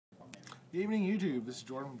Good evening, YouTube. This is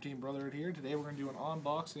Jordan from Team Brotherhood here. Today we're going to do an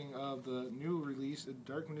unboxing of the new release,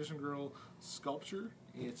 Dark Magician Girl sculpture.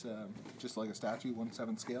 It's just like a statue,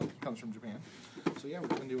 1/7 scale. It comes from Japan. So yeah, we're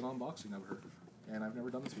going to do an unboxing of her. And I've never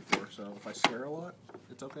done this before, so if I swear a lot,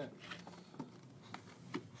 it's okay.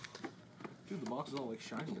 Dude, the box is all like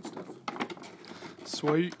shiny and stuff.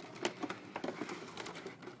 Sweet.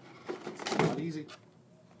 It's not easy.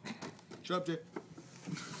 Shut up, Jay.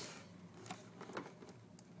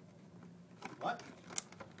 What?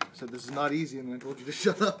 I said this is not easy, and then I told you to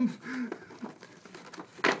shut up. Said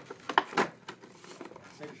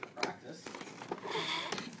you should practice.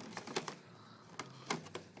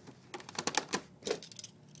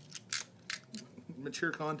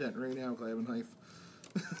 Mature content right now because I have a knife.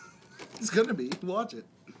 It's gonna be. Watch it.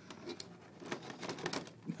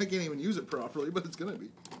 I can't even use it properly, but it's gonna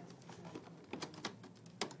be.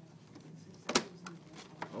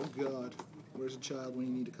 Oh God. Where's a child when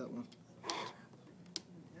you need to cut one?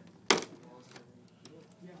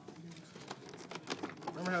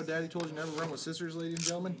 Remember how Daddy told you never run with scissors, ladies and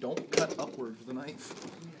gentlemen? Don't cut upward with a knife.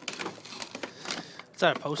 Is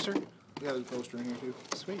that a poster? Yeah, there's a poster in here too.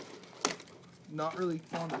 Sweet. Not really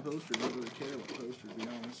fond of the poster. Don't really care about posters, to be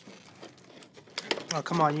honest. Oh,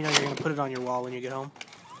 come on. You know you're going to put it on your wall when you get home.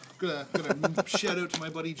 Gonna shout out to my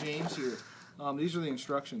buddy James here. These are the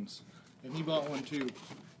instructions. And he bought one too.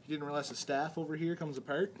 He didn't realize the staff over here comes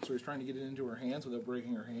apart, so he's trying to get it into her hands without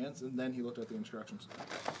breaking her hands, and then he looked at the instructions.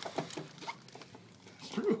 It's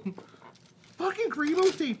true. Fucking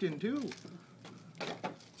Kribo taped in too.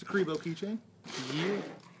 It's a Kribo keychain. Yeah.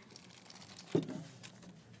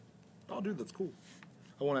 Oh dude, that's cool.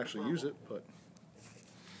 I won't actually use it, but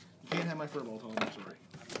you can't have my furball, Tom, I'm sorry.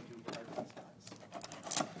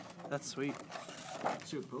 That's sweet. Let's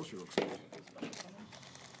see what the poster looks like.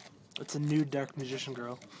 It's a new Dark Magician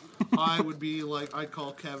Girl. I would be like, I'd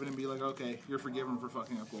call Kevin and be like, okay, you're forgiven for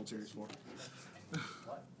fucking up World Series 4.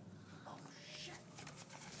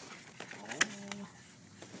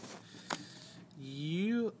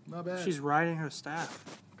 Not bad. She's riding her staff.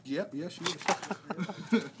 Yep, yes, she is.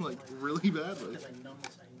 Like, really badly. Because I know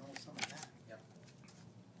some of that. Yep.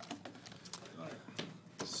 Alright,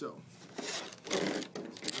 so.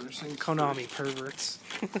 First thing Konami perverts.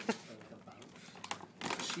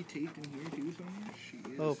 Is she taped in here too somewhere? She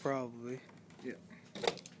is. Oh, probably. Yeah.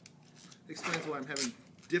 Explains why I'm having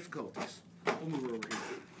difficulties. We'll move her over here.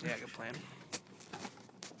 Yeah, good plan.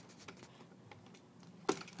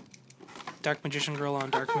 Dark Magician Girl on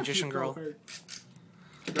Dark Magician Girl.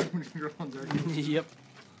 Dark Magician Girl on Dark Magician. Yep.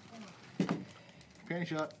 Panty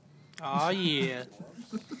shot. Aw, yeah.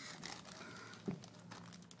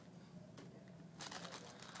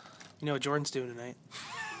 You know what Jordan's doing tonight?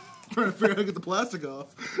 Trying to figure out how to get the plastic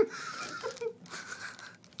off.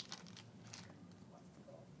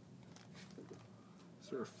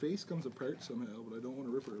 So her face comes apart somehow, but I don't want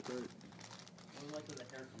to rip her apart. I like when the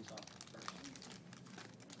hair comes off first.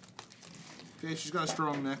 Okay, she's got a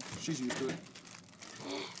strong neck. She's used to it.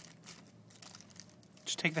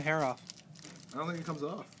 Just take the hair off. I don't think it comes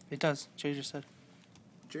off. It does. Jay just said.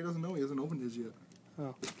 Jay doesn't know. He hasn't opened his yet.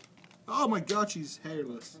 Oh. Oh my God, she's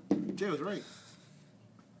hairless. Jay was right.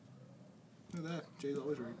 Look at that. Jay's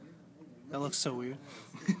always right. That looks so weird.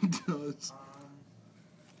 It does.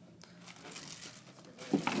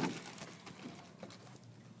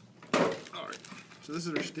 Alright. So this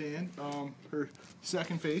is her stand. Her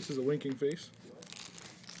second face is a winking face.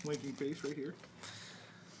 Winking face right here.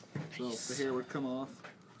 So the hair would come off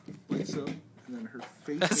like so. And then her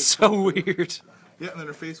face That's so weird. Yeah, and then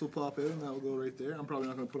her face will pop out and that will go right there. I'm probably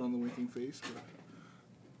not going to put on the winking face, but...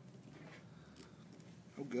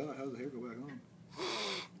 Oh God, how does the hair go back on?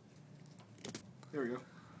 There we go.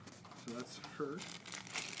 So that's her.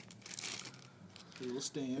 A little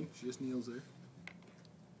stand. She just kneels there.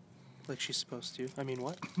 Like she's supposed to. I mean,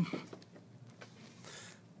 what?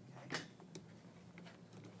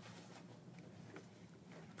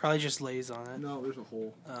 Probably just lays on it. No, there's a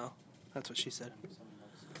hole. Oh, that's what she said.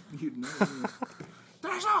 You'd know.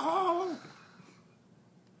 There's a hole!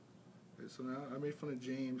 Okay, so now I made fun of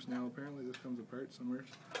James. Now apparently this comes apart somewhere.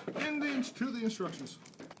 And to the instructions.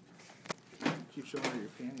 Keep showing her your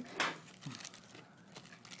panties.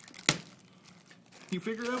 You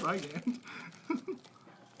figure it out? I can.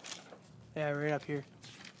 Yeah, right up here.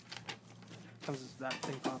 Comes that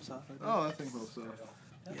thing pops off. Right there. Oh, that thing pops off.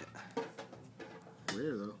 Yeah.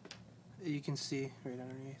 Where though? You can see right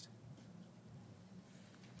underneath.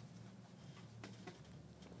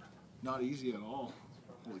 Not easy at all.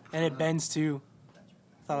 Holy crap. And it bends too.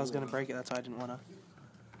 Thought I was gonna break it. That's why I didn't wanna.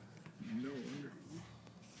 No wonder.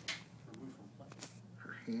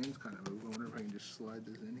 Her hands kind of move. I wonder if I can just slide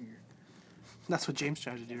this in here. That's what James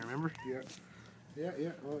tried to do, remember? Yeah.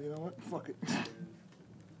 Yeah. Well, you know what? Fuck it.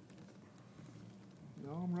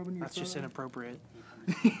 No, I'm rubbing your That's just thumb. inappropriate.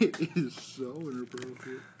 It is so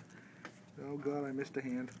inappropriate. Oh god, I missed a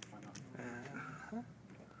hand.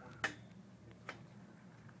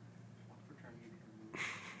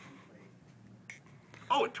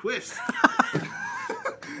 Oh, it twists.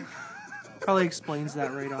 Probably explains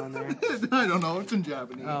that right on there. I don't know. It's in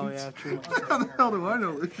Japanese. Oh, yeah, true. How the hell do I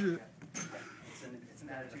know this shit? It's an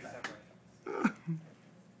attitude separate.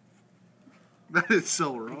 That is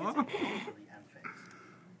so wrong. Really and face.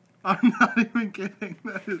 I'm not even kidding.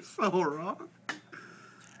 That is so wrong.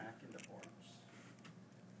 Hack into force.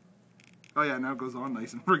 Oh yeah, now it goes on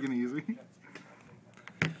nice and freaking easy.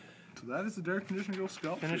 So that is the Dark Condition Girl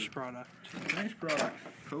sculpture. Finished product. Finished product.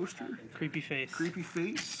 Coaster, Creepy face. creepy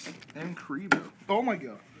face, and Creepo. Oh my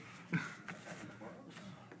god.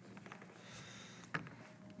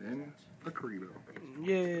 And a Creepo.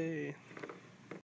 Yay.